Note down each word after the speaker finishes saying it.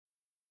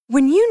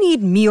When you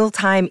need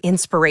mealtime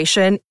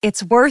inspiration,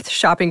 it's worth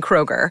shopping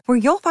Kroger, where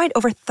you'll find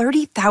over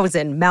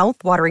 30,000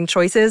 mouth-watering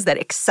choices that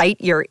excite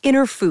your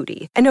inner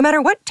foodie. And no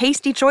matter what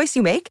tasty choice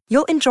you make,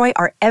 you'll enjoy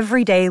our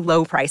everyday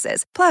low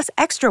prices, plus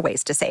extra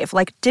ways to save,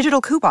 like digital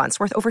coupons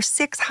worth over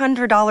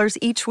 $600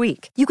 each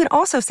week. You can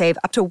also save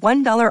up to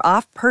 $1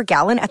 off per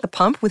gallon at the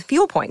pump with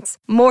fuel points.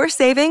 More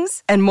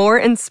savings and more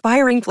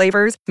inspiring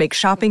flavors make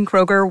shopping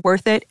Kroger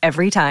worth it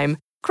every time.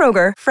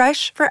 Kroger,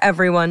 fresh for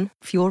everyone.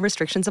 Fuel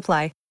restrictions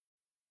apply.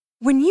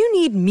 When you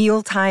need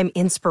mealtime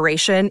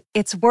inspiration,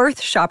 it's worth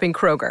shopping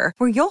Kroger,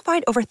 where you'll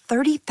find over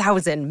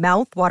 30,000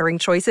 mouth-watering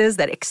choices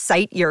that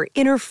excite your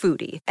inner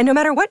foodie. And no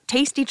matter what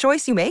tasty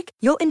choice you make,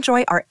 you'll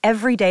enjoy our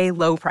everyday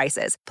low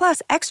prices,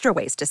 plus extra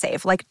ways to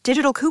save, like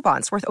digital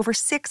coupons worth over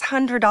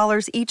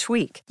 $600 each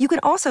week. You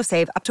can also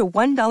save up to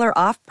 $1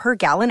 off per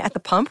gallon at the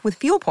pump with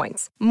fuel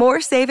points.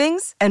 More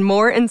savings and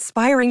more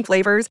inspiring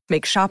flavors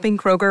make shopping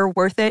Kroger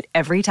worth it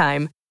every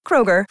time.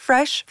 Kroger,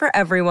 fresh for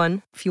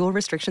everyone. Fuel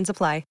restrictions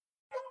apply.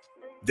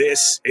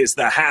 This is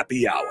the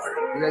Happy Hour.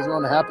 You guys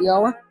want a happy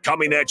hour?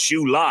 Coming at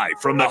you live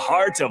from the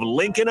heart of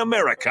Lincoln,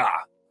 America.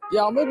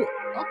 Yeah, I'll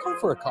come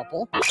for a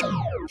couple.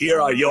 Here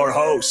are your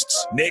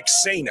hosts, Nick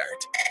Sainert.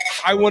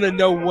 I want to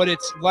know what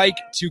it's like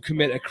to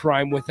commit a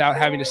crime without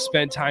having to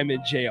spend time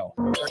in jail.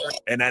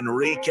 And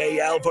Enrique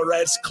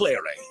Alvarez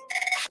Clary.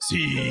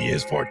 C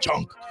is for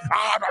chunk.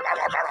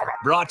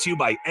 Brought to you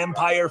by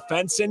Empire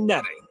Fence and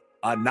Netting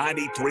on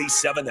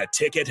 93.7 The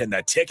Ticket and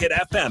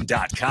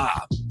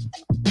theticketfm.com.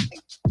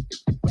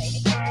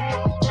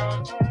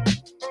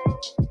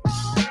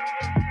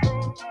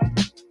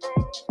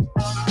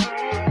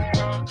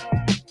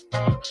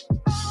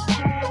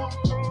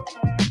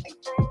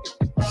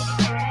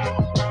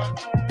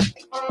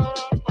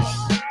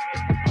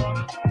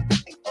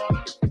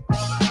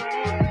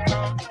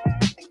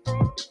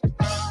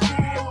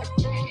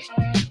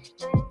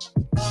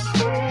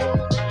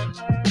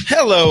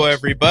 Hello,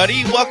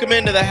 everybody. Welcome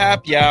into the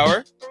Happy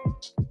Hour.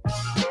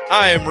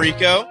 I am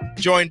Rico,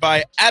 joined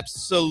by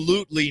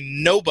absolutely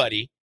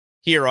nobody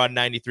here on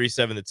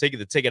 93.7 The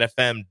Ticket,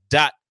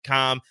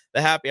 theticketfm.com.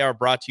 The Happy Hour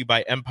brought to you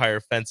by Empire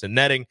Fence and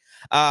Netting.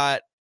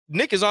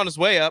 Nick is on his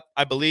way up,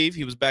 I believe.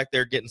 He was back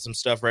there getting some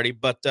stuff ready.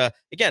 But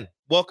again,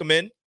 welcome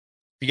in. If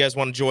you guys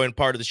want to join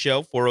part of the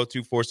show,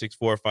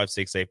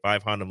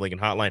 402-464-5685, Honda Lincoln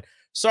Hotline,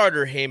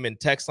 Sartor Heyman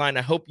text line.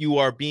 I hope you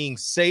are being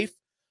safe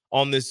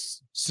on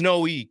this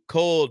snowy,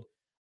 cold,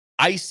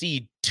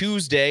 icy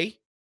Tuesday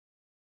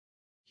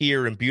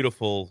here in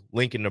beautiful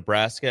Lincoln,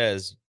 Nebraska,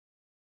 as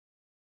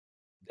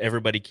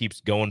everybody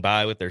keeps going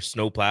by with their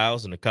snow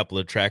plows and a couple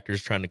of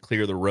tractors trying to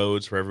clear the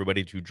roads for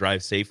everybody to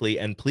drive safely.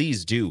 And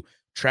please do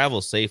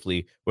travel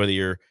safely, whether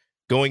you're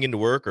going into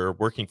work or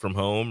working from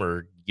home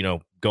or,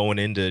 going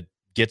in to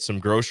get some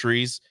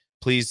groceries.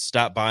 Please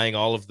stop buying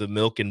all of the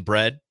milk and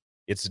bread.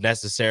 It's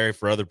necessary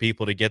for other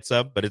people to get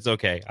some, but it's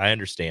okay. I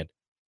understand.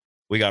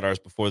 We got ours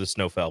before the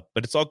snow fell,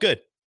 but it's all good.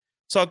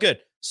 It's all good.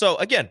 So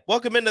again,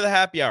 welcome into the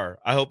Happy Hour.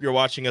 I hope you're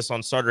watching us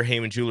on Sartor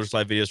Heyman Jewelers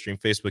live video stream,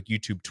 Facebook,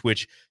 YouTube,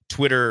 Twitch,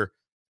 Twitter,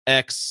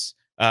 X,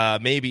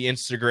 maybe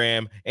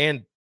Instagram,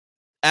 and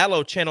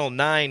Allo channel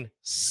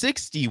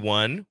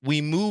 961.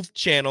 We moved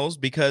channels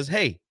because,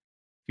 hey,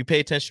 if you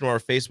pay attention to our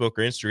Facebook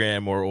or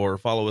Instagram or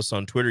follow us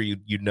on Twitter,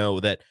 you know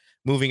that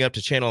moving up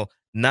to channel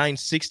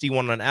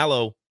 961 on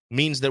Allo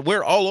means that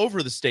we're all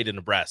over the state of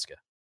Nebraska.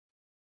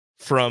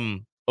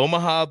 From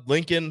Omaha,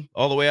 Lincoln,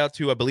 all the way out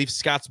to, I believe,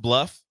 Scotts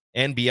Bluff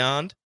and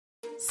beyond.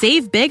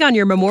 Save big on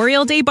your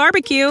Memorial Day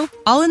barbecue,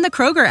 all in the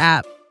Kroger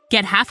app.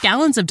 Get half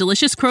gallons of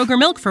delicious Kroger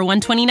milk for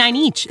 $1.29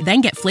 each. Then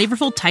get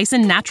flavorful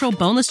Tyson natural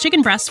boneless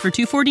chicken breasts for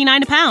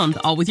 $2.49 a pound,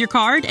 all with your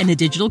card and a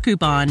digital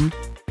coupon.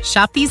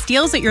 Shop these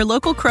deals at your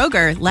local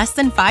Kroger, less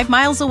than 5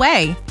 miles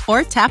away.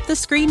 Or tap the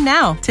screen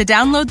now to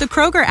download the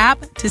Kroger app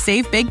to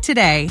save big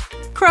today.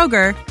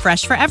 Kroger,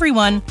 fresh for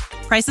everyone.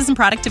 Prices and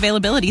product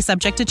availability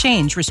subject to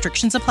change.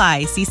 Restrictions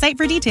apply. See site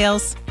for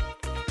details.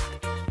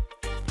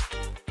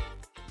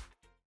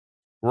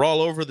 We're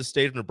all over the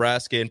state of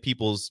Nebraska and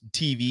people's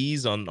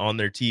TVs on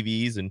their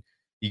TVs, and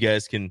you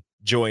guys can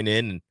join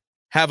in and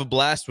have a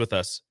blast with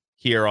us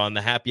here on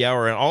the Happy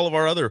Hour and all of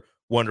our other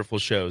wonderful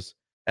shows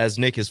as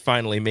Nick is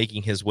finally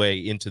making his way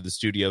into the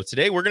studio.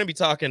 Today, we're going to be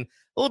talking a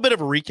little bit of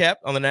a recap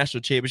on the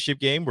national championship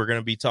game. We're going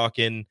to be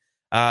talking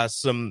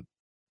some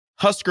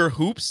Husker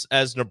hoops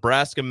as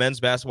Nebraska men's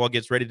basketball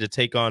gets ready to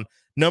take on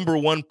number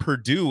 1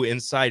 Purdue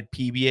inside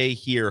PBA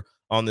here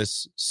on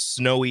this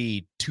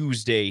snowy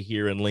Tuesday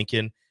here in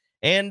Lincoln.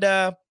 And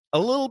a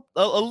little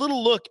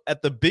look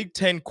at the Big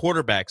Ten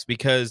quarterbacks,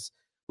 because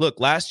look,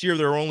 last year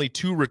there were only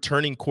 2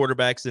 returning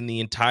quarterbacks in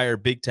the entire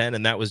Big Ten,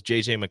 and that was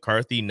J.J.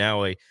 McCarthy,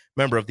 now a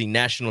member of the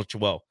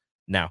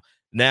now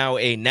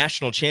a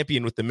national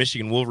champion with the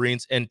Michigan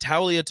Wolverines, and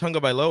Taulia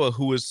Tagovailoa,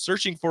 who is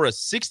searching for a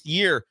 6th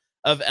year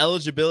of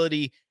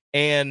eligibility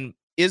and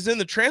is in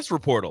the transfer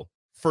portal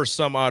for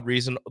some odd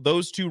reason.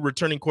 Those 2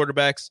 returning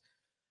quarterbacks,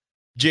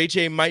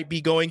 JJ might be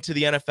going to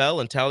the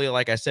NFL, and Taulia,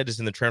 like I said, is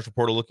in the transfer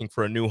portal looking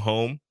for a new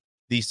home.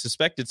 The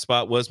suspected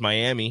spot was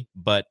Miami,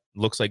 but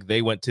looks like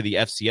they went to the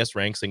FCS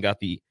ranks and got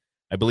the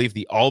I believe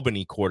the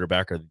Albany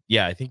quarterback,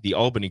 I think the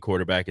Albany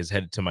quarterback is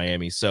headed to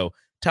Miami. So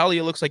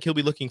Talia looks like he'll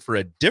be looking for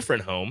a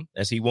different home,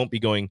 as he won't be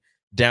going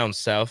down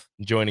south,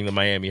 joining the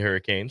Miami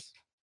Hurricanes.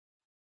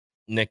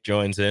 Nick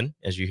joins in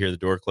as you hear the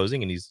door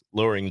closing, and he's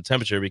lowering the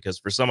temperature because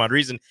for some odd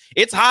reason,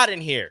 it's hot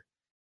in here.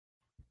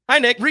 Hi,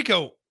 Nick.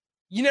 Rico,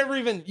 you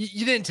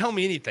didn't tell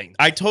me anything.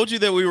 I told you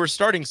that we were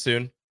starting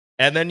soon,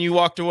 and then you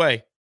walked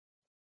away.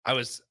 I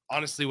was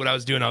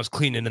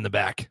cleaning in the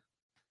back.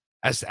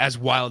 As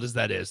wild as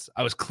that is,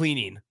 I was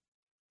cleaning,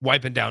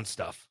 wiping down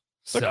stuff.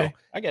 So okay,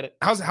 I get it.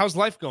 How's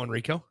life going,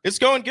 Rico? It's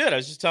going good. I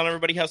was just telling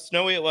everybody how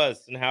snowy it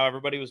was and how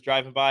everybody was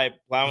driving by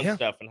plowing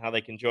stuff and how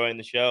they can join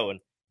the show and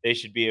they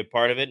should be a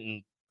part of it,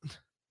 and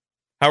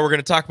how we're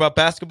going to talk about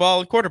basketball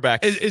and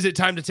quarterbacks. Is it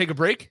time to take a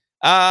break?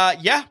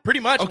 Yeah,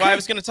 pretty much. Okay. Well, I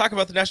was going to talk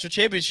about the national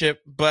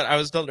championship, but I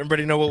was letting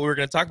everybody know what we were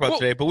going to talk about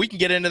today. But we can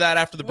get into that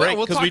after the break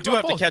because we do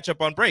have to catch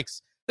up on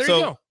breaks. There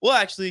you go. We'll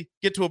actually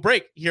get to a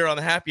break here on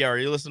the Happy Hour.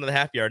 You listen to the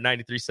Happy Hour,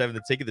 93.7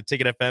 The Ticket,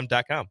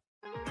 theticketfm.com.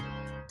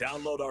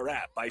 Download our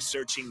app by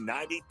searching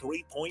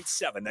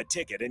 93.7 The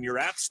Ticket in your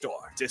app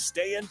store to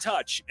stay in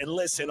touch and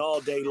listen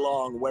all day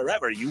long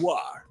wherever you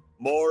are.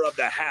 More of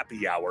the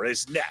Happy Hour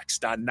is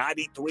next on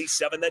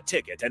 93.7 The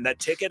Ticket and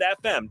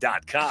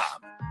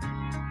theticketfm.com.